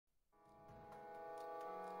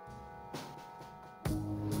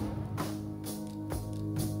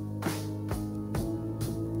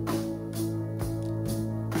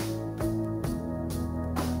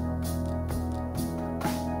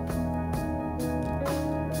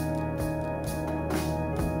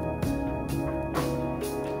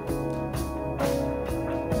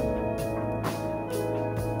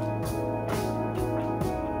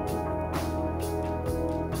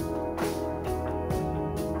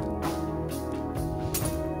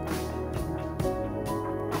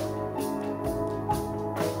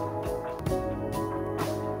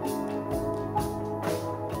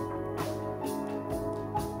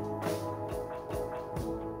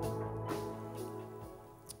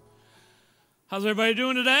How's everybody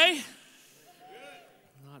doing today?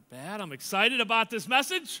 Not bad. I'm excited about this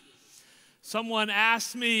message. Someone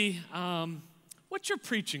asked me, what's your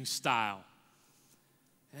preaching style?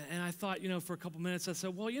 And I thought, for a couple minutes, I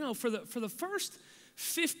said, well, for the first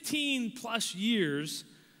 15 plus years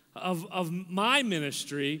of my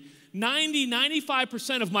ministry,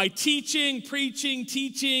 95% of my teaching, preaching,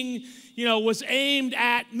 teaching, was aimed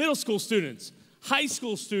at middle school students, high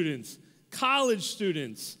school students, college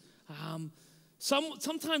students.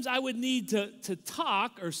 Sometimes I would need to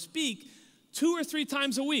talk or speak 2 or 3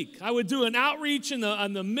 times a week. I would do an outreach in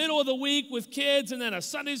the middle of the week with kids, and then a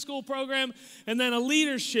Sunday school program, and then a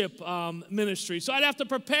leadership ministry. So I'd have to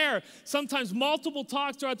prepare sometimes multiple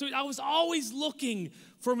talks throughout the week. I was always looking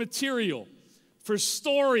for material, for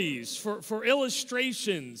stories, for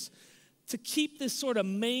illustrations, to keep this sort of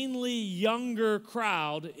mainly younger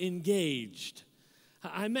crowd engaged.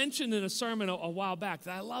 I mentioned in a sermon a while back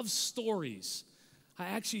that I love stories. I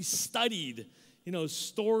actually studied,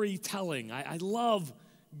 storytelling. I love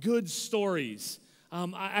good stories.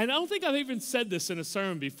 I don't think I've even said this in a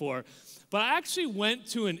sermon before, but I actually went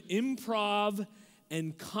to an improv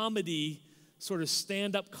and comedy, sort of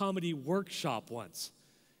stand-up comedy workshop once,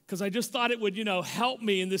 because I just thought it would, help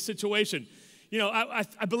me in this situation.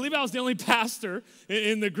 I believe I was the only pastor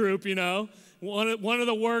in the group, One of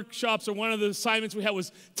the workshops or one of the assignments we had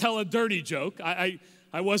was tell a dirty joke.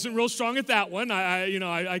 I wasn't real strong at that one.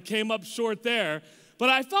 I came up short there. But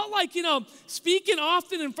I felt like, speaking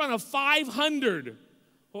often in front of 500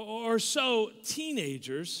 or so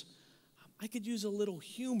teenagers, I could use a little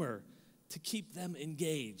humor to keep them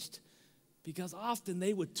engaged. Because often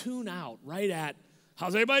they would tune out right at,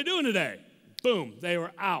 how's everybody doing today? Boom, they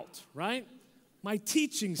were out, right? My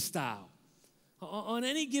teaching style. On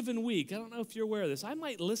any given week, I don't know if you're aware of this, I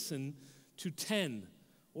might listen to 10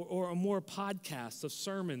 or more podcasts of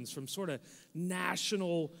sermons from sort of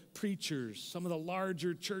national preachers, some of the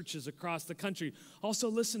larger churches across the country. Also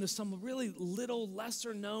listen to some really little,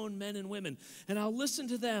 lesser-known men and women. And I'll listen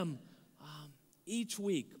to them each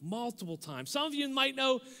week, multiple times. Some of you might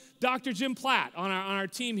know Dr. Jim Platt on our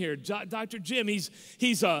team here. Dr. Jim,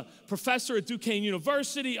 he's a professor at Duquesne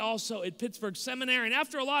University, also at Pittsburgh Seminary. And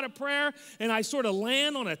after a lot of prayer, and I sort of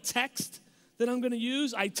land on a text that I'm going to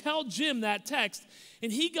use, I tell Jim that text,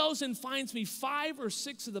 and he goes and finds me 5 or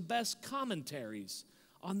 6 of the best commentaries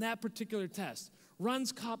on that particular text,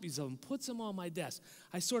 runs copies of them, puts them on my desk.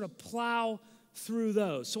 I sort of plow through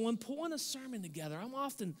those. So when pulling a sermon together, I'm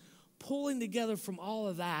often pulling together from all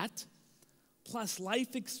of that, plus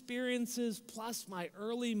life experiences, plus my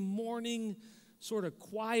early morning sort of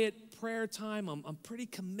quiet prayer time. I'm pretty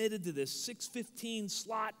committed to this 6:15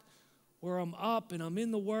 slot where I'm up and I'm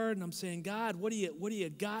in the Word and I'm saying, God, what do you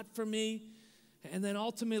got for me? And then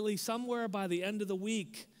ultimately, somewhere by the end of the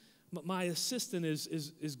week, my assistant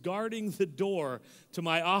is guarding the door to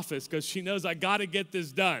my office because she knows I got to get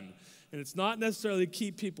this done. And it's not necessarily to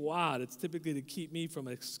keep people out. It's typically to keep me from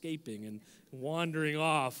escaping and wandering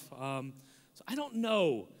off. So I don't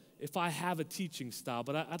know if I have a teaching style,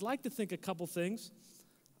 but I'd like to think a couple things.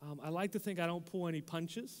 I like to think I don't pull any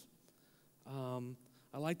punches.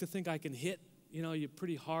 I like to think I can hit, you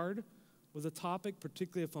pretty hard with a topic,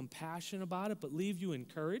 particularly if I'm passionate about it, but leave you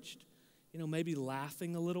encouraged, maybe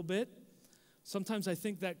laughing a little bit. Sometimes I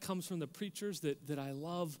think that comes from the preachers that I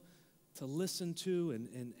love to listen to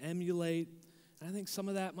and emulate. And I think some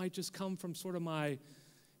of that might just come from sort of my,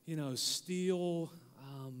 steel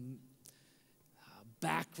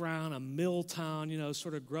background, a mill town,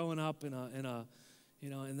 sort of growing up in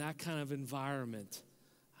in that kind of environment.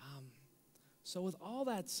 So with all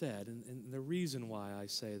that said, and the reason why I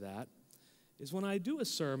say that is when I do a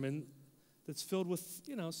sermon that's filled with,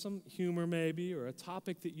 some humor maybe or a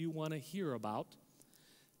topic that you want to hear about,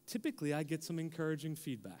 typically I get some encouraging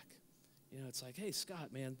feedback. It's like, hey,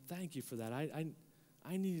 Scott, man, thank you for that.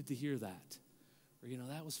 I needed to hear that. Or,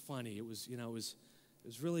 that was funny. It was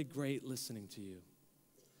really great listening to you.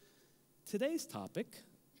 Today's topic,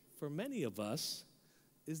 for many of us,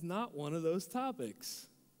 is not one of those topics.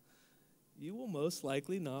 You will most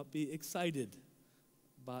likely not be excited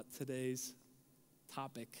about today's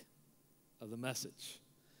topic of the message.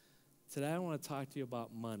 Today I want to talk to you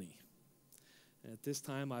about money. And at this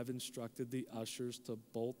time, I've instructed the ushers to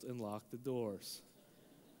bolt and lock the doors.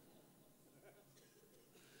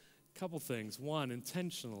 Couple things. One,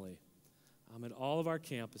 intentionally, at all of our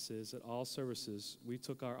campuses, at all services, we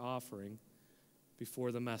took our offering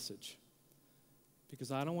before the message.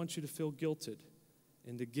 Because I don't want you to feel guilted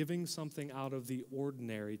into giving something out of the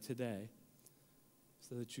ordinary today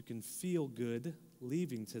so that you can feel good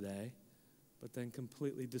leaving today, but then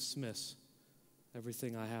completely dismiss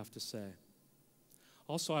everything I have to say.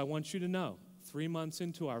 Also, I want you to know, 3 months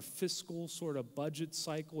into our fiscal sort of budget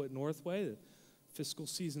cycle at Northway, the fiscal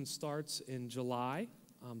season starts in July,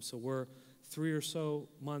 so we're 3 or so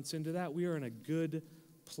months into that. We are in a good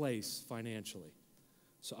place financially.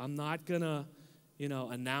 So I'm not going to,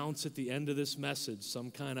 announce at the end of this message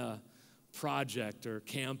some kind of project or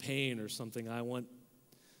campaign or something I want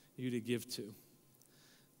you to give to.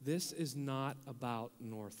 This is not about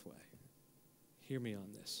Northway. Hear me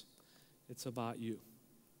on this. It's about you.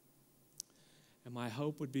 And my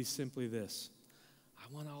hope would be simply this.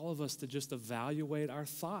 I want all of us to just evaluate our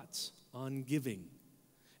thoughts on giving.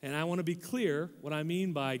 And I want to be clear what I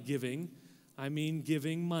mean by giving. I mean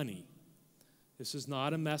giving money. This is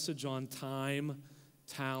not a message on time,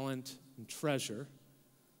 talent, and treasure.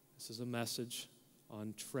 This is a message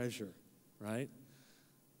on treasure, right?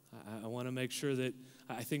 I want to make sure that,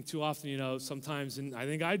 I think too often, sometimes, and I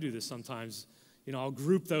think I do this sometimes, I'll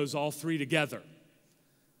group those all three together.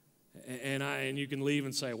 And you can leave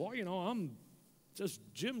and say, well, I'm just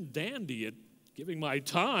Jim Dandy at giving my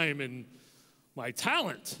time and my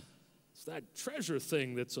talent. It's that treasure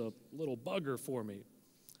thing that's a little bugger for me.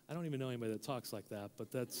 I don't even know anybody that talks like that,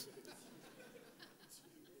 but that's...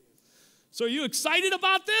 So are you excited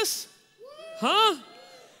about this? Huh?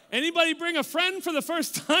 Anybody bring a friend for the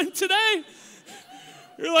first time today?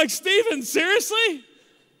 You're like, Stephen, seriously?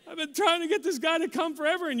 I've been trying to get this guy to come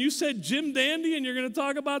forever, and you said Jim Dandy, and you're going to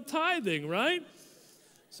talk about tithing, right?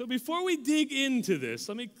 So before we dig into this,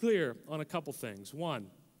 let me clear on a couple things. One,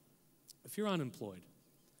 if you're unemployed,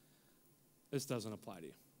 this doesn't apply to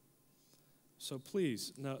you. So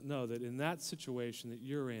please know that in that situation that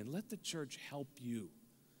you're in, let the church help you.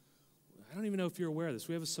 I don't even know if you're aware of this.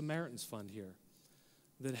 We have a Samaritan's Fund here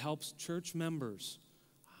that helps church members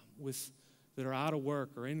that are out of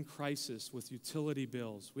work or in crisis with utility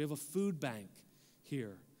bills. We have a food bank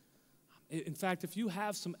here. In fact, if you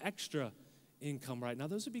have some extra income right now,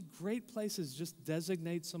 those would be great places to just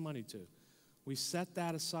designate some money to. We set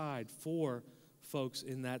that aside for folks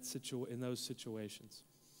in those situations.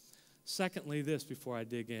 Secondly, this before I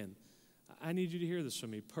dig in, I need you to hear this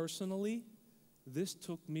from me. Personally, this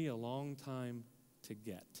took me a long time to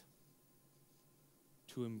get,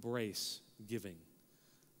 to embrace giving,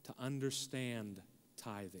 to understand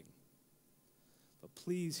tithing. But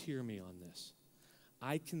please hear me on this.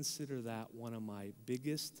 I consider that one of my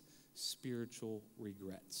biggest spiritual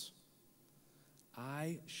regrets.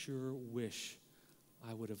 I sure wish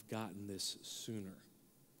I would have gotten this sooner.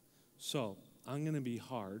 So I'm going to be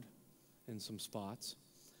hard in some spots,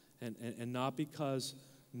 and not because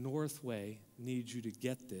Northway needs you to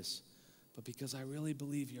get this, but because I really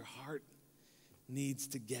believe your heart needs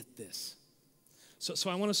to get this. So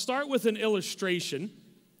I want to start with an illustration.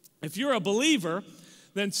 If you're a believer,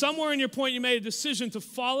 then somewhere in your point you made a decision to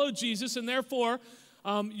follow Jesus, and therefore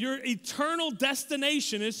your eternal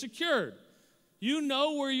destination is secured. You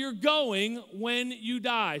know where you're going when you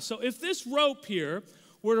die. So if this rope here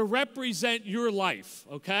were to represent your life,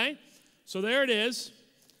 okay? So there it is.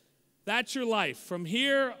 That's your life from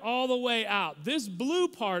here all the way out. This blue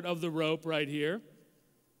part of the rope right here,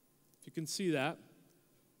 if you can see that,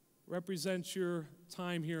 represents your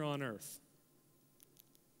time here on earth.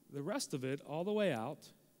 The rest of it, all the way out,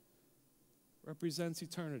 represents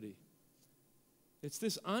eternity. It's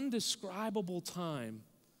this undescribable time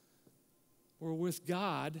where with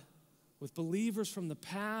God, with believers from the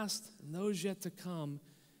past and those yet to come,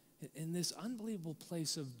 in this unbelievable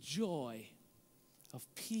place of joy, of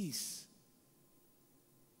peace.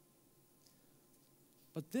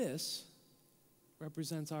 But this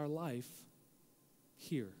represents our life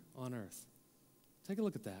here on earth. Take a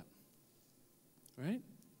look at that, right?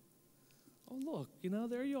 Oh, look,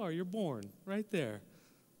 there you are. You're born right there.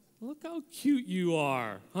 Look how cute you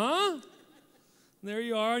are, huh? There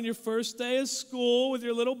you are on your first day of school with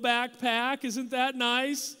your little backpack. Isn't that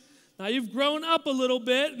nice? Now you've grown up a little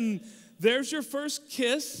bit, and there's your first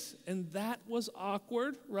kiss, and that was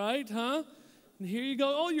awkward, right, huh? And here you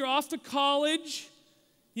go. Oh, you're off to college.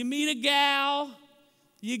 You meet a gal.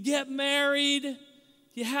 You get married.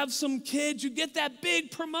 You have some kids. You get that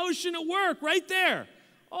big promotion at work right there.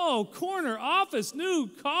 Oh, corner office, new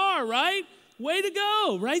car, right? Way to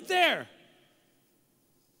go, right there.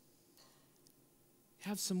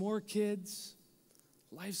 Have some more kids.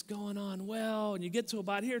 Life's going on well, and you get to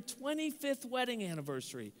about here, 25th wedding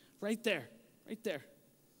anniversary, right there, right there.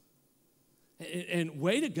 And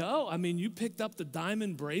way to go. I mean, you picked up the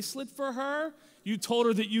diamond bracelet for her. You told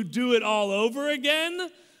her that you'd do it all over again.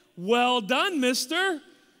 Well done, mister.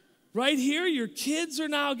 Right here, your kids are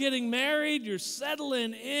now getting married. You're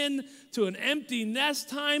settling in to an empty nest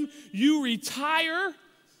time. You retire.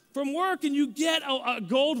 from work and you get a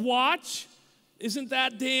gold watch. Isn't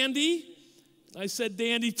that dandy? I said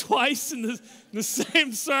dandy twice in the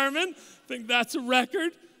same sermon. I think that's a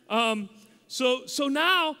record. So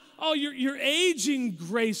now, you're aging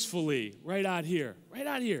gracefully right out here.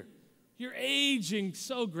 You're aging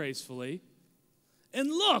so gracefully. And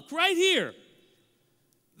look, right here,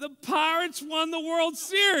 the Pirates won the World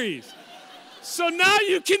Series. So now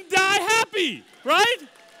you can die happy, right?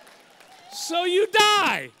 So you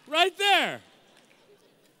die right there.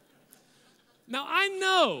 Now, I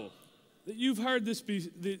know that you've heard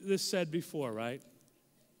this said before, right?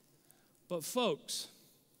 But folks,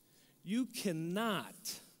 you cannot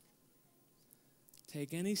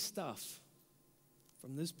take any stuff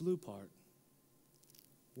from this blue part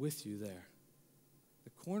with you there. The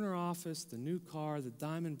corner office, the new car, the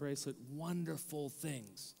diamond bracelet, wonderful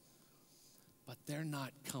things. But they're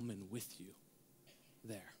not coming with you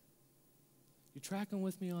there. You tracking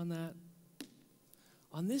with me on that?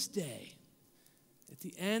 On this day, at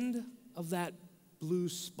the end of that blue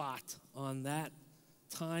spot on that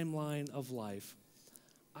timeline of life,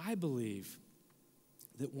 I believe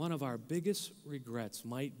that one of our biggest regrets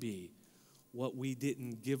might be what we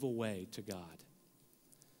didn't give away to God.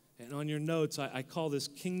 And on your notes, I call this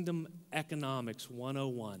Kingdom Economics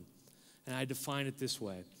 101, and I define it this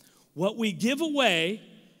way. What we give away,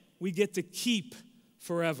 we get to keep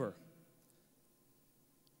forever.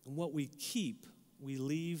 And what we keep, we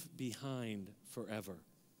leave behind forever.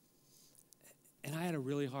 And I had a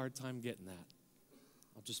really hard time getting that.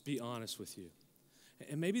 I'll just be honest with you.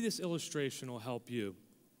 And maybe this illustration will help you.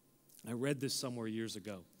 I read this somewhere years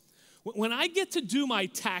ago. When I get to do my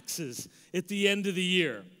taxes at the end of the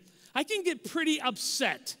year, I can get pretty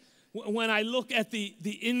upset when I look at the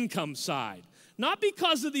income side. Not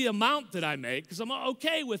because of the amount that I make, because I'm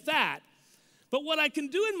okay with that. But what I can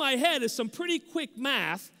do in my head is some pretty quick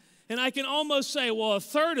math, and I can almost say, well, a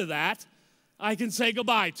third of that I can say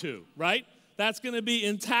goodbye to, right? That's going to be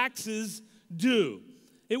in taxes due.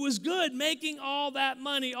 It was good making all that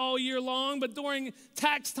money all year long, but during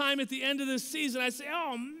tax time at the end of the season, I say,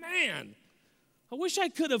 oh, man, I wish I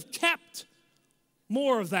could have kept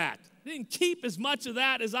more of that. I didn't keep as much of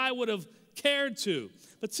that as I would have cared to.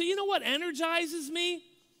 But see, you know what energizes me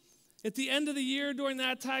at the end of the year during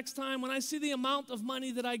that tax time? When I see the amount of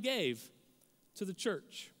money that I gave to the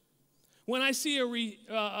church. When I see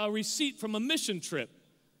a receipt from a mission trip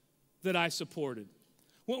that I supported.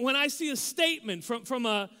 When I see a statement from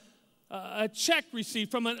a check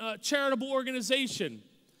receipt from a charitable organization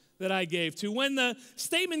that I gave to. When the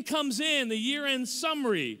statement comes in, the year-end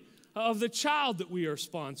summary of the child that we are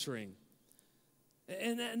sponsoring.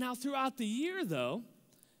 And now throughout the year, though,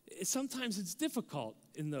 sometimes it's difficult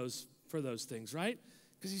for those things, right?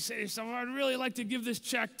 Because you say to yourself, I'd really like to give this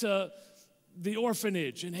check to the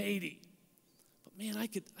orphanage in Haiti. But man, I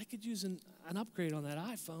could use an upgrade on that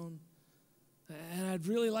iPhone. And I'd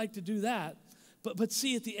really like to do that. But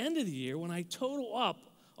see, at the end of the year, when I total up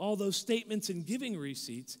all those statements and giving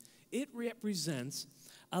receipts, it represents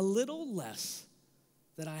a little less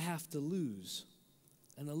that I have to lose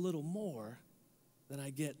and a little more than I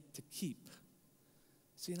get to keep.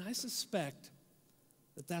 See, and I suspect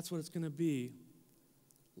that that's what it's going to be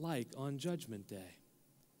like on Judgment Day.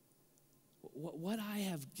 What I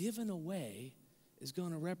have given away is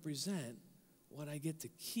going to represent what I get to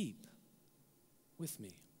keep with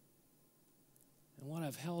me. And what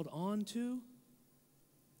I've held on to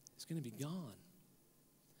is going to be gone.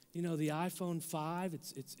 You know, the iPhone 5,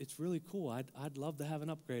 it's really cool. I'd love to have an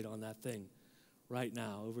upgrade on that thing right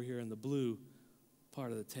now over here in the blue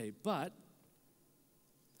part of the tape. But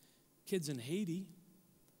kids in Haiti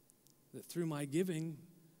that through my giving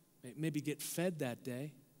maybe get fed that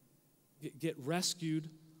day, get rescued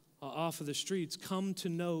off of the streets, come to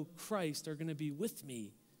know Christ, are going to be with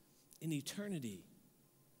me in eternity.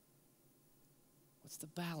 What's the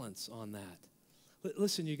balance on that?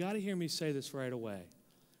 Listen, you got to hear me say this right away.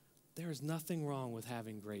 There is nothing wrong with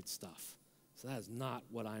having great stuff. So that is not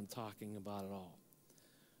what I'm talking about at all.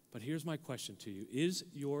 But here's my question to you. Is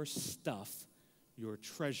your stuff your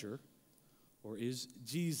treasure, or is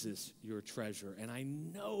Jesus your treasure? And I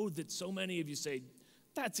know that so many of you say,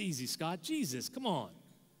 that's easy, Scott. Jesus, come on.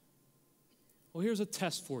 Well, here's a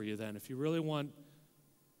test for you then, if you really want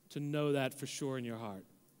to know that for sure in your heart.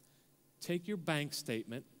 Take your bank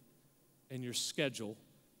statement and your schedule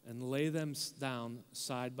and lay them down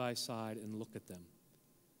side by side and look at them.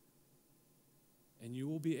 And you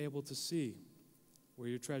will be able to see where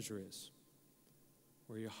your treasure is,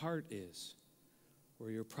 where your heart is,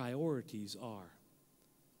 where your priorities are.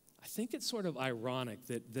 I think it's sort of ironic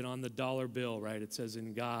that on the dollar bill, right, it says,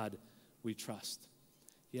 in God we trust.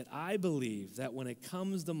 Yet I believe that when it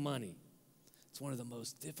comes to money, it's one of the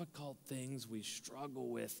most difficult things we struggle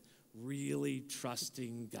with, really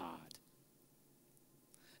trusting God.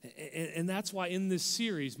 And that's why in this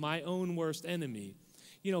series, My Own Worst Enemy,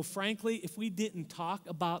 frankly, if we didn't talk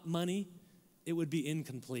about money, it would be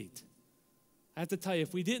incomplete. I have to tell you,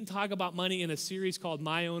 if we didn't talk about money in a series called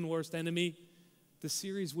My Own Worst Enemy, the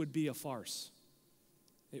series would be a farce.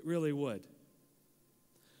 It really would.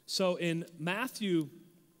 So in Matthew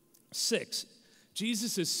 6,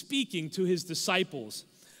 Jesus is speaking to his disciples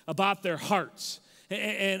about their hearts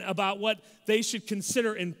and about what they should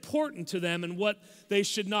consider important to them and what they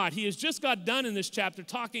should not. He has just got done in this chapter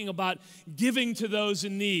talking about giving to those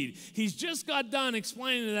in need. He's just got done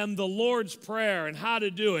explaining to them the Lord's Prayer and how to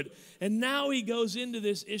do it. And now he goes into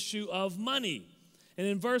this issue of money. And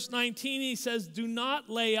in verse 19, he says, "Do not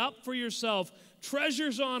lay up for yourself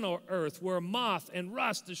treasures on earth where moth and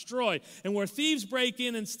rust destroy and where thieves break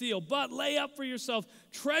in and steal. But lay up for yourself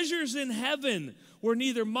treasures in heaven where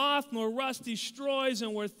neither moth nor rust destroys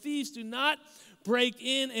and where thieves do not break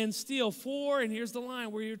in and steal. For," and here's the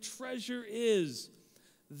line, "where your treasure is,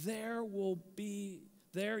 there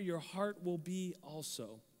your heart will be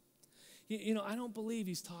also." I don't believe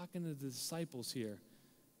he's talking to the disciples here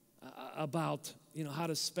about, how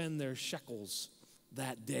to spend their shekels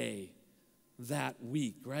that day, that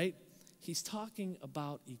week, right? He's talking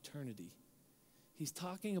about eternity. He's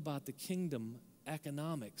talking about the kingdom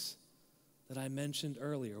economics that I mentioned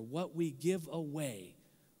earlier. What we give away,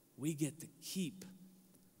 we get to keep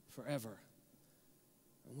forever.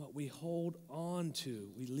 And what we hold on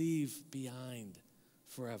to, we leave behind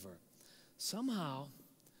forever. Somehow,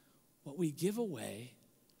 what we give away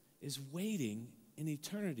is waiting in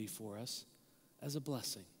eternity for us as a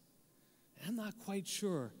blessing. And I'm not quite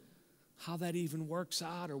sure how that even works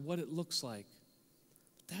out or what it looks like.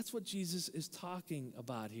 But that's what Jesus is talking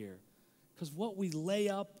about here. Because what we lay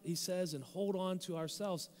up, he says, and hold on to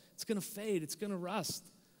ourselves, it's going to fade, it's going to rust.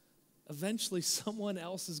 Eventually, someone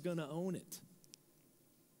else is going to own it.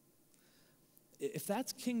 If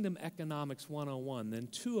that's Kingdom Economics 101, then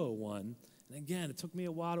 201, and again, it took me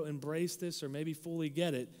a while to embrace this or maybe fully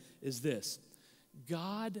get it, is this: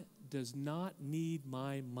 God does not need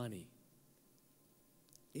my money.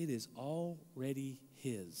 It is already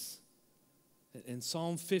his. And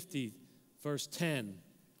Psalm 50, verse 10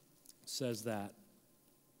 says that.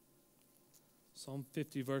 Psalm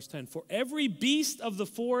 50, verse 10. "For every beast of the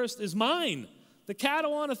forest is mine, the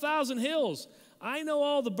cattle on 1,000 hills. I know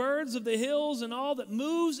all the birds of the hills, and all that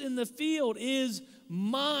moves in the field is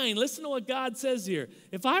mine." Listen to what God says here.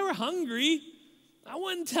 If I were hungry, I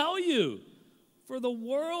wouldn't tell you. For the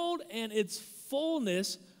world and its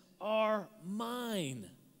fullness are mine.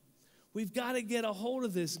 We've got to get a hold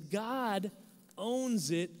of this. God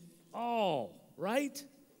owns it all, right?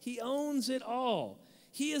 He owns it all.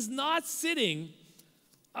 He is not sitting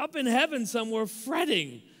up in heaven somewhere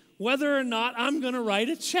fretting whether or not I'm going to write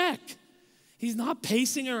a check. He's not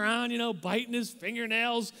pacing around, biting his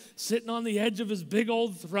fingernails, sitting on the edge of his big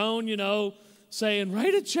old throne, saying,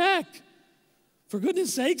 "Write a check. For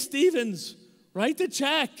goodness sake, Stevens, write the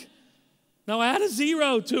check. Now add a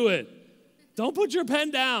 0 to it. Don't put your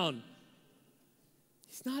pen down."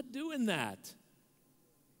 He's not doing that.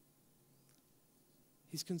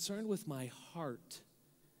 He's concerned with my heart.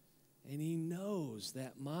 And he knows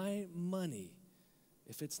that my money,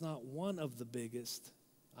 if it's not one of the biggest,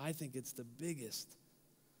 I think it's the biggest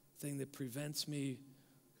thing that prevents me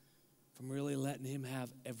from really letting him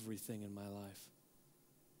have everything in my life.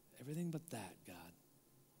 Everything but that, God.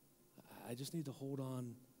 I just need to hold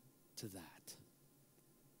on to that.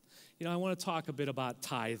 I want to talk a bit about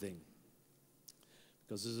tithing,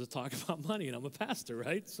 because this is a talk about money, and I'm a pastor,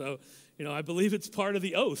 right? So, I believe it's part of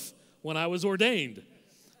the oath when I was ordained.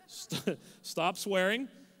 Stop swearing,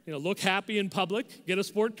 look happy in public, get a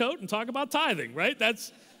sport coat, and talk about tithing, right?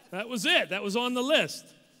 That was it. That was on the list.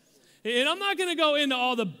 And I'm not going to go into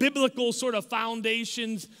all the biblical sort of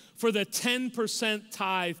foundations for the 10%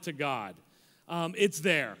 tithe to God. It's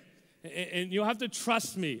there. And you'll have to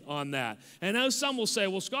trust me on that. And I know some will say,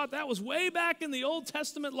 "Well, Scott, that was way back in the Old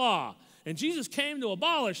Testament law, and Jesus came to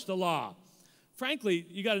abolish the law." Frankly,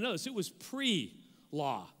 you got to know this. It was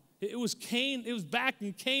pre-law. It was back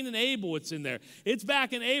in Cain and Abel, it's in there. It's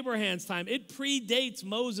back in Abraham's time. It predates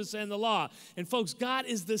Moses and the law. And folks, God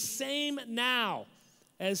is the same now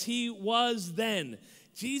as he was then.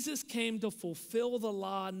 Jesus came to fulfill the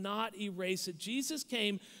law, not erase it. Jesus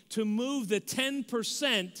came to move the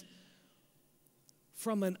 10%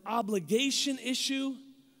 from an obligation issue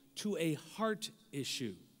to a heart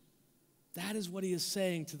issue. That is what he is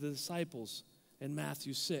saying to the disciples in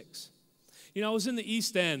Matthew 6. You know, I was in the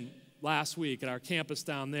East End last week at our campus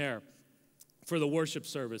down there for the worship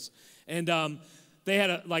service. And they had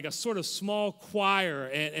a sort of small choir,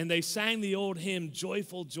 and they sang the old hymn,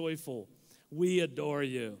 Joyful, Joyful, We Adore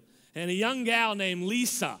You. And a young gal named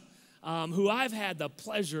Lisa, who I've had the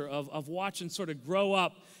pleasure of watching sort of grow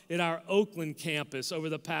up at our Oakland campus over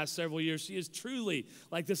the past several years. She is truly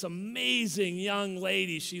like this amazing young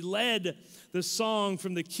lady. She led the song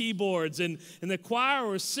from the keyboards, and the choir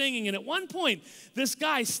was singing. And at one point, this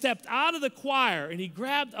guy stepped out of the choir, and he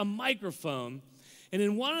grabbed a microphone, and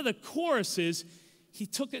in one of the choruses, he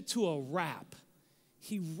took it to a rap.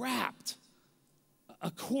 He rapped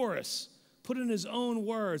a chorus, put in his own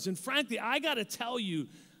words. And frankly, I got to tell you,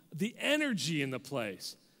 the energy in the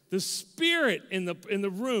place, the spirit in the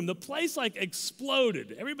room, the place like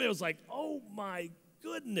exploded. Everybody was like, oh my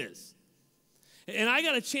goodness. And I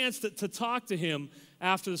got a chance to talk to him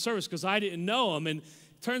after the service because I didn't know him. And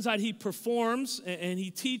it turns out he performs and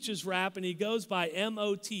he teaches rap, and he goes by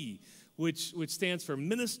M.O.T., which stands for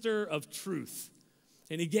Minister of Truth.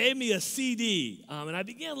 And he gave me a CD, and I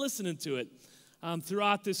began listening to it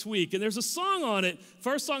throughout this week. And there's a song on it,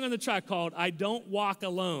 first song on the track, called I Don't Walk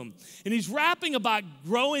Alone. And he's rapping about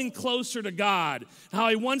growing closer to God, how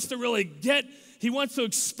he wants to really he wants to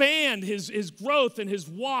expand his growth and his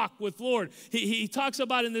walk with Lord. He talks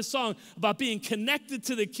about in this song about being connected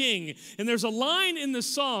to the King. And there's a line in the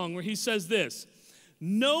song where he says this,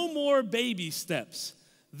 no more baby steps.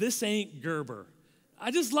 This ain't Gerber.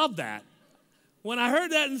 I just love that. When I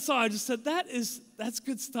heard that in the song, I just said, that's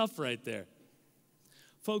good stuff right there.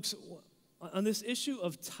 Folks, on this issue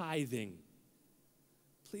of tithing,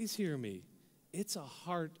 please hear me. It's a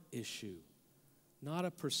heart issue, not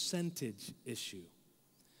a percentage issue.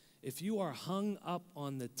 If you are hung up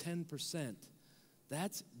on the 10%,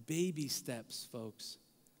 that's baby steps, folks.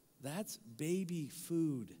 That's baby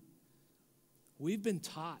food. We've been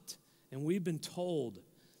taught and we've been told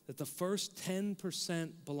that the first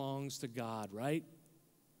 10% belongs to God, right?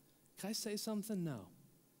 Can I say something? No.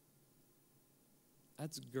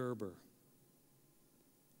 That's Gerber.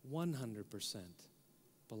 100%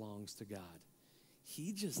 belongs to God.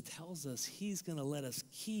 He just tells us he's going to let us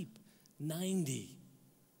keep 90.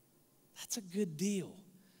 That's a good deal.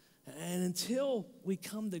 And until we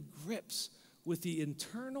come to grips with the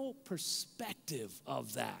internal perspective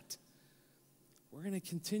of that, we're going to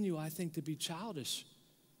continue, I think, to be childish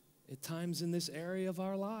at times in this area of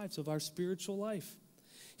our lives, of our spiritual life.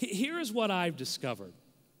 Here is what I've discovered.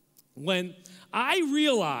 When I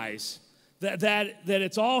realize that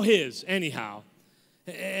it's all his anyhow,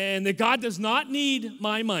 and that God does not need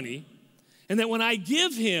my money, and that when I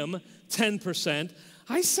give him 10%,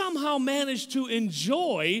 I somehow manage to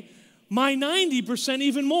enjoy my 90%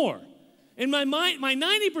 even more. And my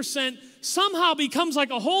 90% somehow becomes like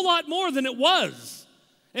a whole lot more than it was.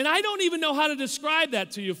 And I don't even know how to describe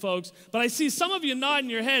that to you folks, but I see some of you nodding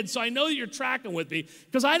your head, so I know that you're tracking with me,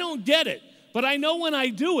 because I don't get it. But I know when I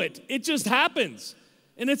do it, it just happens.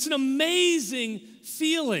 And it's an amazing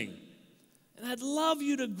feeling. And I'd love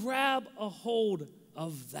you to grab a hold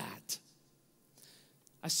of that.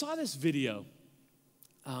 I saw this video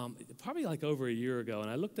probably like over a year ago, and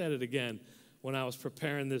I looked at it again when I was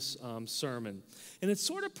preparing this sermon. And it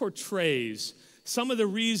sort of portrays some of the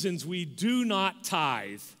reasons we do not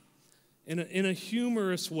tithe in a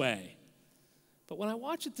humorous way. But when I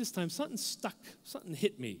watched it this time, something stuck, something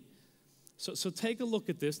hit me. So take a look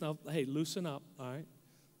at this. Now, hey, loosen up, all right?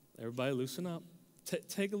 Everybody loosen up.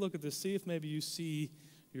 Take a look at this. See if maybe you see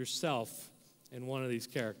yourself in one of these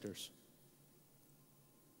characters.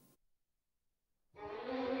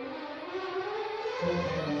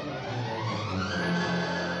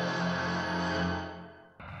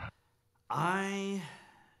 I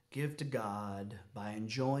give to God by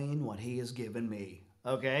enjoying what he has given me,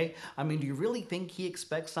 okay? I mean, do you really think he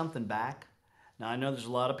expects something back? Now, I know there's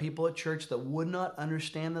a lot of people at church that would not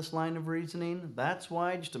understand this line of reasoning. That's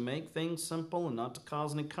why, just to make things simple and not to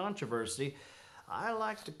cause any controversy, I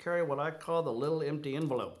like to carry what I call the little empty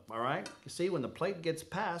envelope, all right? You see, when the plate gets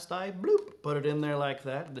passed, I bloop, put it in there like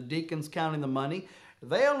that. The deacon's counting the money.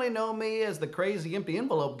 They only know me as the crazy empty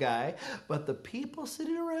envelope guy, but the people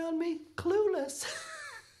sitting around me, clueless.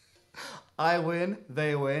 I win,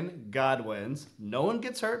 they win, God wins. No one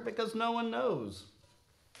gets hurt because no one knows.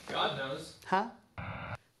 God knows. Huh?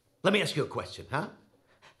 Let me ask you a question, huh?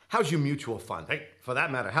 How's your mutual fund? Hey, for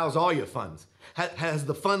that matter, how's all your funds? Has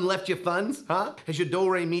the fund left your funds, huh? Has your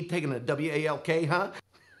do-re-mi taken a W-A-L-K, huh?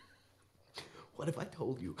 What if I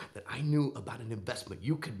told you that I knew about an investment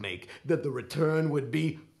you could make that the return would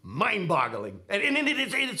be mind-boggling. And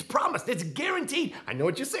it's promised. It's guaranteed. I know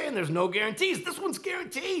what you're saying. There's no guarantees. This one's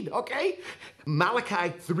guaranteed, okay? Malachi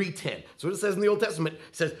 3:10. So what it says in the Old Testament.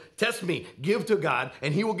 It says, test me, give to God,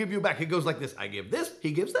 and he will give you back. It goes like this. I give this,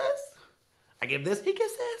 he gives this. I give this, he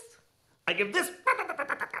gives this. I give this,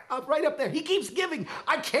 up right up there. He keeps giving.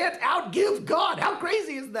 I can't outgive God. How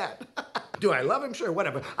crazy is that? Do I love him? Sure,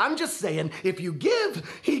 whatever. I'm just saying, if you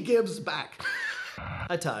give, he gives back.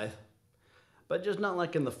 I tithe, but just not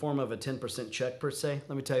like in the form of a 10% check per se.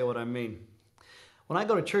 Let me tell you what I mean. When I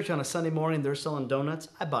go to church on a Sunday morning, they're selling donuts,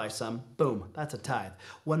 I buy some. Boom, that's a tithe.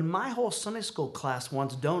 When my whole Sunday school class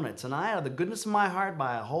wants donuts and I, out of the goodness of my heart,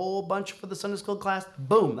 buy a whole bunch for the Sunday school class,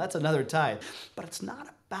 boom, that's another tithe. But it's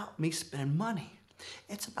not about me spending money.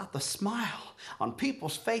 It's about the smile on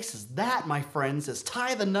people's faces. That, my friends, is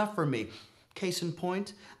tithe enough for me. Case in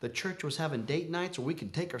point, the church was having date nights where we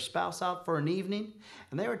could take our spouse out for an evening,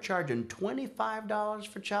 and they were charging $25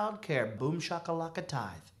 for childcare. Boom shakalaka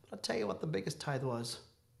tithe. I'll tell you what the biggest tithe was.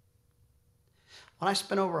 When I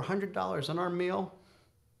spent over $100 on our meal,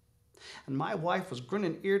 and my wife was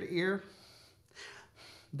grinning ear to ear,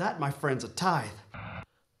 that, my friend's, a tithe.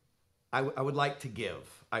 I would like to give.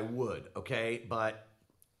 I would, okay? But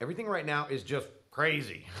everything right now is just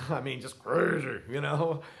crazy. I mean, just crazy, you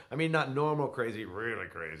know? I mean, not normal crazy, really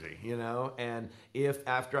crazy, you know? And if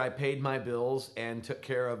after I paid my bills and took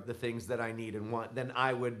care of the things that I need and want, then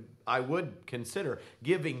I would consider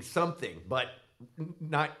giving something, but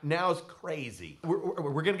not now's crazy.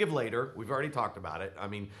 We're going to give later. We've already talked about it. I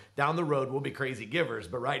mean, down the road, we'll be crazy givers,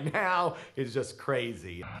 but right now, it's just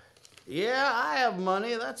crazy. Yeah, I have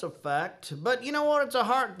money, that's a fact. But you know what? It's a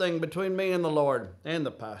heart thing between me and the Lord and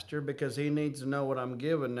the pastor, because he needs to know what I'm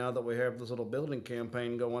giving now that we have this little building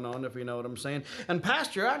campaign going on, if you know what I'm saying. And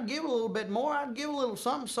pastor, I'd give a little bit more. I'd give a little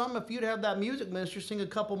something if you'd have that music minister sing a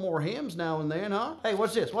couple more hymns now and then, huh? Hey,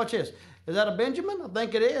 what's this? Watch this. Is that a Benjamin? I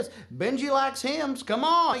think it is. Benji likes hymns. Come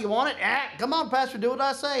on, you want it? Come on, pastor, do what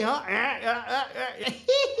I say, huh?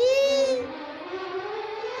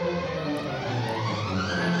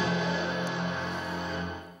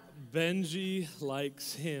 Benji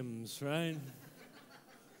likes hymns, right?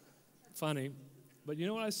 Funny. But you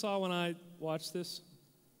know what I saw when I watched this?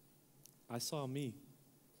 I saw me.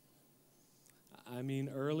 I mean,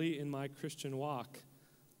 early in my Christian walk,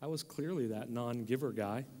 I was clearly that non-giver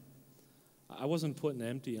guy. I wasn't putting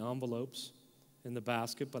empty envelopes in the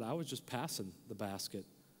basket, but I was just passing the basket.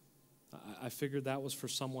 I figured that was for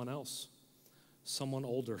someone else, someone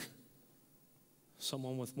older,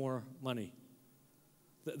 someone with more money.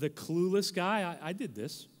 The clueless guy, I did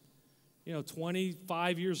this. You know,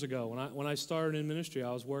 25 years ago when I started in ministry,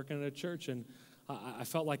 I was working at a church, and I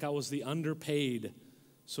felt like I was the underpaid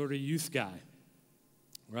sort of youth guy,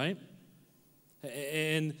 right?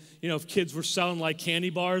 And, you know, if kids were selling like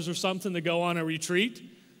candy bars or something to go on a retreat,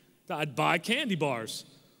 I'd buy candy bars.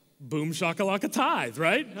 Boom shakalaka tithe,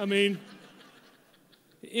 right? I mean,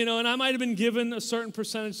 you know, and I might have been given a certain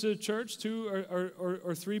percentage to the church, 2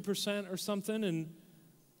 or 3% or something, and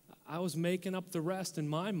I was making up the rest in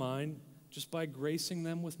my mind just by gracing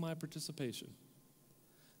them with my participation.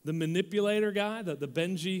 The manipulator guy, the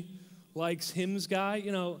Benji likes hymns guy,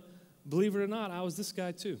 you know, believe it or not, I was this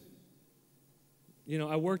guy too. You know,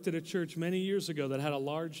 I worked at a church many years ago that had a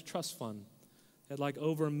large trust fund, had like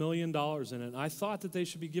over $1 million in it, and I thought that they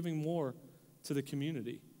should be giving more to the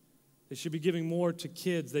community. They should be giving more to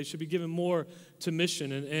kids. They should be giving more to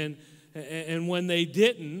mission. And when they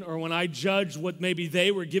didn't, or when I judged what maybe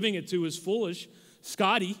they were giving it to as foolish,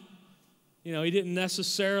 Scotty, you know, he didn't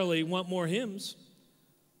necessarily want more hymns,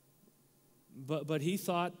 but he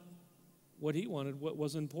thought what he wanted what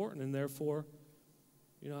was important, and therefore,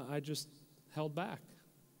 you know, I just held back.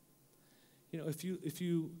 You know, if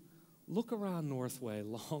you look around Northway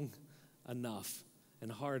long enough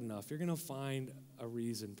and hard enough, you're going to find a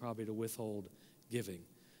reason probably to withhold giving.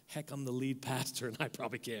 Heck, I'm the lead pastor, and I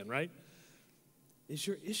probably can, right? Is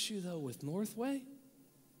your issue, though, with Northway?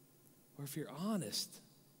 Or if you're honest,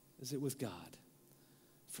 is it with God?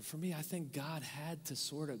 For me, I think God had to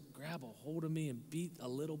sort of grab a hold of me and beat a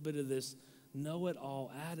little bit of this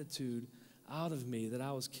know-it-all attitude out of me that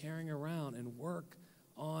I was carrying around and work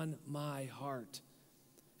on my heart.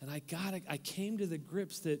 And I came to the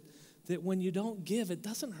grips that when you don't give, it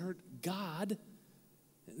doesn't hurt God.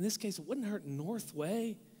 In this case, it wouldn't hurt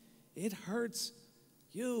Northway. It hurts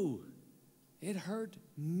you. It hurt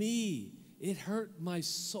me. It hurt my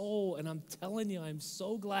soul. And I'm telling you, I'm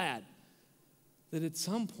so glad that at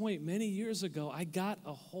some point many years ago, I got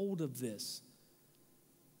a hold of this.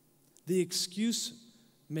 The excuse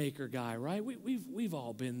maker guy, right? We've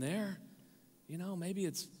all been there. You know, maybe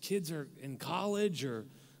it's kids are in college or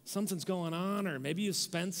something's going on, or maybe you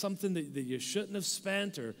spent something that you shouldn't have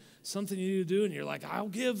spent, or something you need to do, and you're like, I'll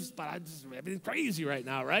give, but everything's crazy right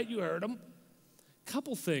now, right? You heard them.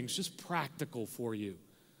 Couple things, just practical for you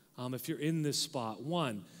if you're in this spot.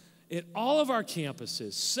 One, at all of our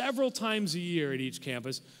campuses, several times a year at each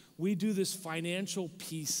campus, we do this financial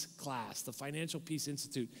peace class, the Financial Peace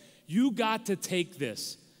Institute. You got to take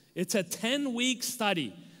this. It's a 10-week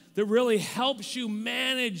study that really helps you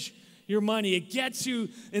manage your money. It gets you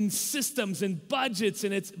in systems and budgets,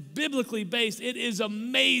 and it's biblically based. It is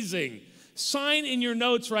amazing. Sign in your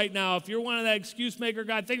notes right now. If you're one of that excuse maker,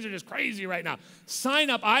 God, things are just crazy right now. Sign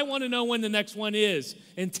up. I want to know when the next one is,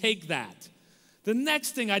 and take that. The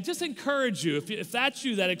next thing, I just encourage you, if that's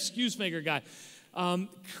you, that excuse maker guy,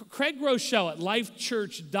 Craig Rochelle at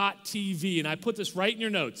lifechurch.tv, and I put this right in your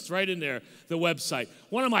notes, it's right in there, the website.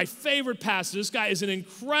 One of my favorite pastors. This guy is an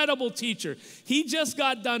incredible teacher. He just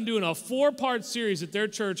got done doing a 4-part series at their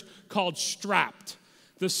church called Strapped.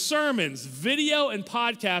 The sermons, video, and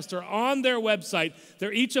podcast are on their website.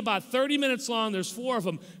 They're each about 30 minutes long. There's 4 of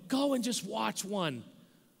them. Go and just watch one.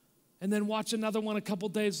 And then watch another one a couple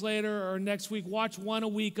days later or next week. Watch one a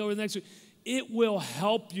week over the next week. It will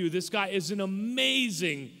help you. This guy is an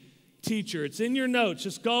amazing teacher. It's in your notes.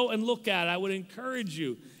 Just go and look at it. I would encourage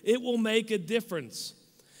you. It will make a difference.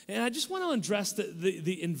 And I just want to address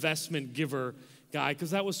the investment giver guy,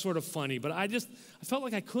 because that was sort of funny, but I felt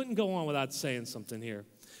like I couldn't go on without saying something here.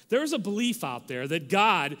 There's a belief out there that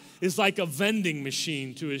God is like a vending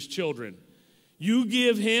machine to his children. You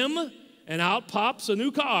give him, and out pops a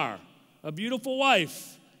new car, a beautiful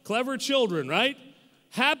wife, clever children, right?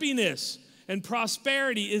 Happiness and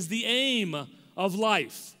prosperity is the aim of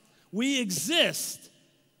life. We exist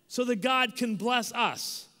so that God can bless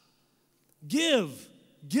us. Give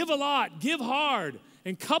a lot, give hard,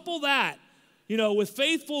 and couple that with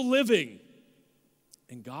faithful living,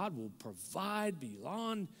 and God will provide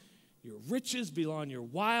beyond your riches, beyond your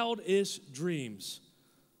wildest dreams.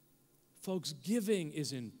 Folks, giving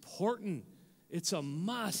is important. It's a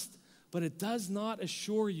must, but it does not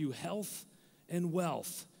assure you health and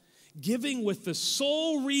wealth. Giving with the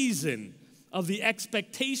sole reason of the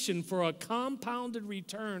expectation for a compounded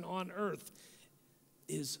return on earth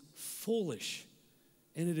is foolish,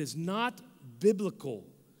 and it is not biblical.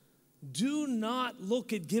 Do not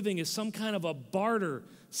look at giving as some kind of a barter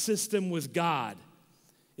system with God.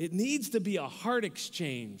 It needs to be a heart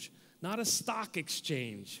exchange, not a stock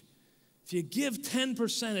exchange. If you give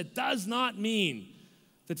 10%, it does not mean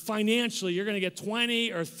that financially you're going to get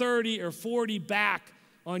 20 or 30 or 40 back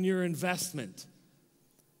on your investment.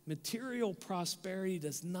 Material prosperity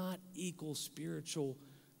does not equal spiritual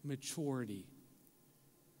maturity.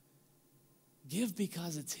 Give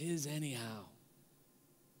because it's his anyhow.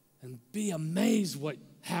 And be amazed what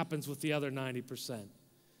happens with the other 90%.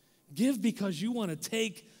 Give because you want to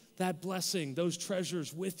take that blessing, those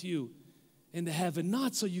treasures with you into heaven,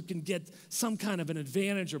 not so you can get some kind of an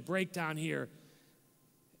advantage or breakdown here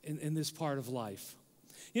in this part of life.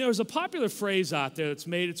 There's a popular phrase out there that's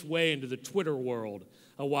made its way into the Twitter world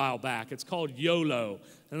a while back. It's called YOLO.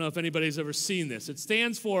 I don't know if anybody's ever seen this. It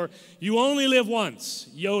stands for you only live once.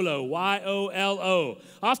 YOLO, Y-O-L-O.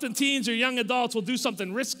 Often teens or young adults will do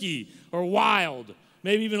something risky or wild,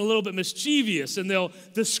 maybe even a little bit mischievous, and they'll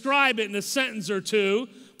describe it in a sentence or two,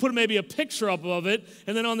 put maybe a picture up of it,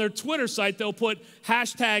 and then on their Twitter site they'll put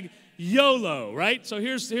hashtag YOLO, right? So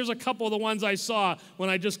here's a couple of the ones I saw when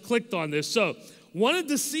I just clicked on this. So, wanted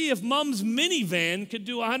to see if Mom's minivan could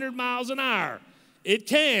do 100 miles an hour. It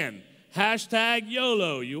can. Hashtag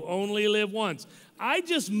YOLO, you only live once. I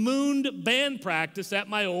just mooned band practice at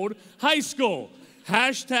my old high school.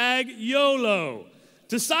 Hashtag YOLO.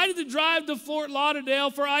 Decided to drive to Fort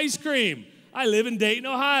Lauderdale for ice cream. I live in Dayton,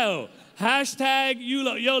 Ohio. Hashtag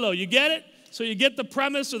YOLO. You get it? So you get the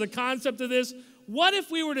premise or the concept of this. What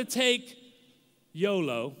if we were to take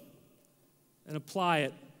YOLO and apply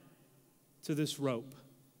it to this rope?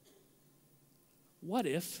 What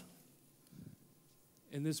if,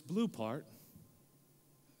 in this blue part,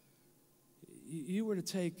 you were to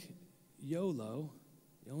take YOLO,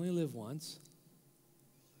 you only live once,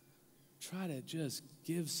 try to just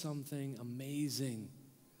give something amazing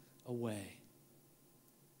away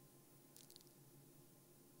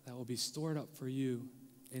that will be stored up for you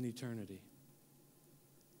in eternity.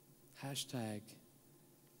 Hashtag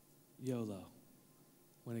YOLO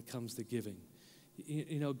when it comes to giving.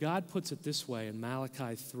 God puts it this way in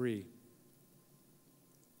Malachi 3.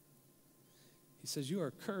 He says, you are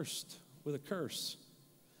cursed with a curse.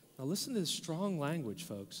 Now listen to this strong language,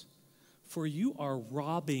 folks. For you are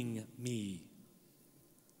robbing me,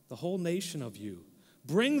 the whole nation of you,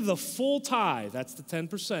 bring the full tithe, that's the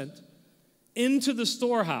 10%, into the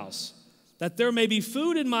storehouse, that there may be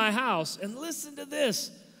food in my house, and listen to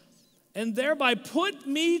this, and thereby put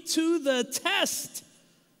me to the test,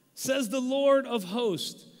 says the Lord of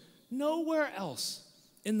hosts. Nowhere else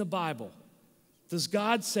in the Bible does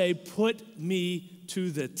God say, put me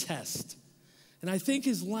to the test. And I think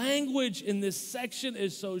his language in this section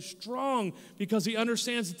is so strong because he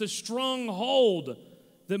understands that the stronghold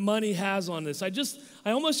that money has on this. I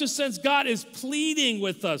almost just sense God is pleading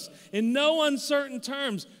with us in no uncertain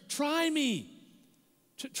terms. Try me.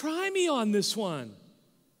 Try me on this one.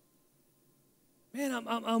 Man,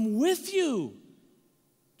 I'm with you.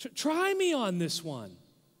 Try me on this one.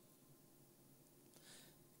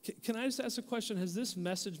 Can I just ask a question? Has this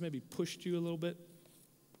message maybe pushed you a little bit?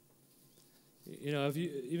 You know, have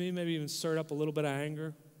you maybe even stirred up a little bit of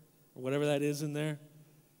anger or whatever that is in there?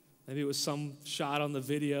 Maybe it was some shot on the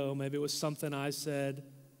video. Maybe it was something I said.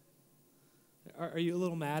 Are you a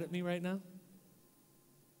little mad at me right now?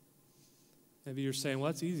 Maybe you're saying,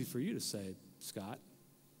 well, that's easy for you to say, Scott.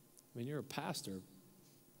 I mean, you're a pastor.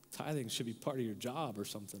 Tithing should be part of your job or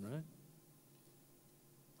something, right?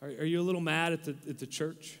 Are you a little mad at the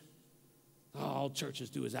church? Oh, all churches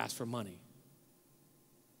do is ask for money.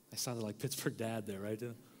 I sounded like Pittsburgh dad there, right?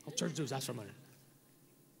 All churches do is ask for money.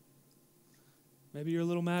 Maybe you're a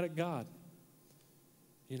little mad at God.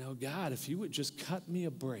 You know, God, if you would just cut me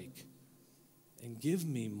a break and give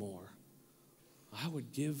me more, I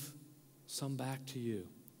would give some back to you.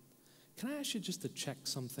 Can I ask you just to check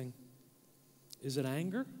something? Is it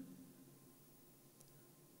anger?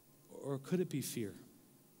 Or could it be fear?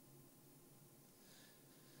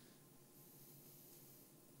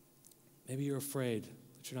 Maybe you're afraid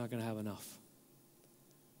that you're not going to have enough.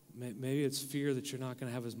 Maybe it's fear that you're not going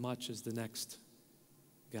to have as much as the next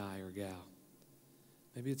guy or gal.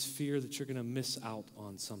 Maybe it's fear that you're going to miss out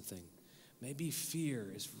on something. Maybe fear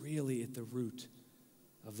is really at the root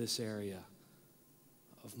of this area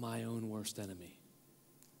of my own worst enemy.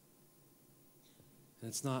 And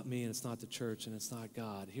it's not me, and it's not the church, and it's not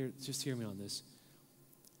God. Just hear me on this.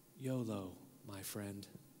 YOLO, my friend.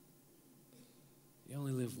 You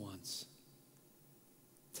only live once.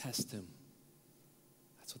 Test him.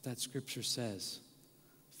 That's what that scripture says.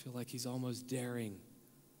 I feel like he's almost daring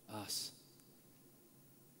us.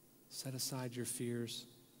 Set aside your fears.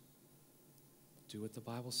 Do what the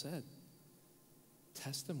Bible said.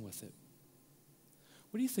 Test him with it.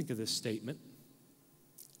 What do you think of this statement?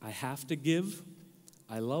 I have to give.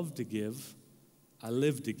 I love to give. I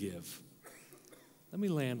live to give. Let me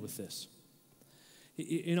land with this.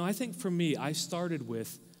 You know, I think for me, I started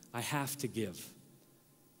with, I have to give.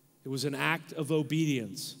 It was an act of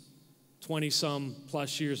obedience 20-some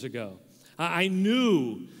plus years ago. I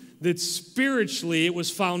knew that spiritually it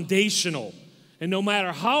was foundational. And no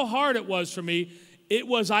matter how hard it was for me,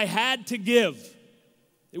 I had to give.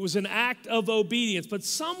 It was an act of obedience. But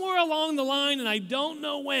somewhere along the line, and I don't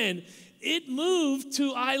know when, it moved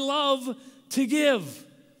to I love to give.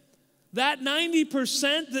 That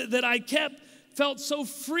 90% that I kept felt so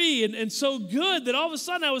free and so good that all of a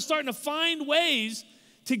sudden I was starting to find ways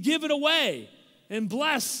to give it away and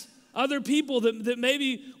bless other people that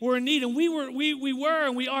maybe were in need. And we were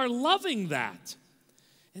and we are loving that.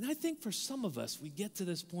 And I think for some of us, we get to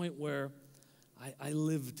this point where I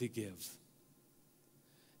live to give.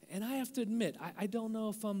 And I have to admit, I don't know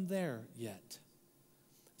if I'm there yet.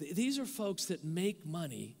 These are folks that make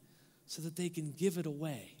money so that they can give it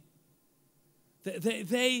away.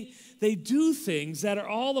 They do things that are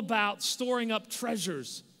all about storing up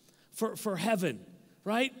treasures for heaven,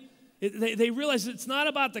 right? They realize it's not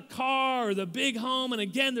about the car or the big home. And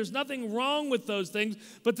again, there's nothing wrong with those things.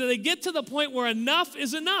 But they get to the point where enough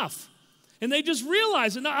is enough. And they just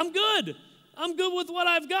realize, no, I'm good. I'm good with what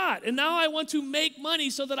I've got. And now I want to make money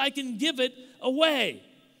so that I can give it away.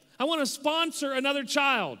 I want to sponsor another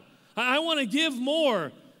child. I want to give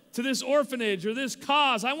more to this orphanage or this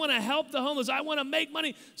cause. I want to help the homeless. I want to make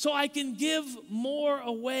money so I can give more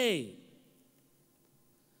away.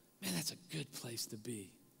 Man, that's a good place to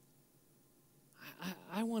be.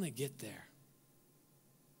 I want to get there.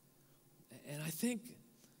 And I think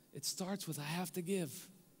it starts with I have to give.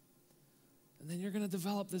 And then you're going to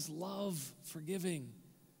develop this love for giving.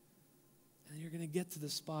 And you're going to get to the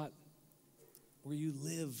spot where you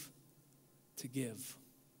live to give.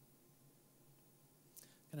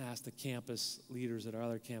 I'm going to ask the campus leaders at our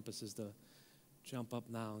other campuses to jump up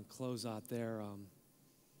now and close out their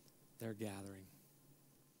gathering.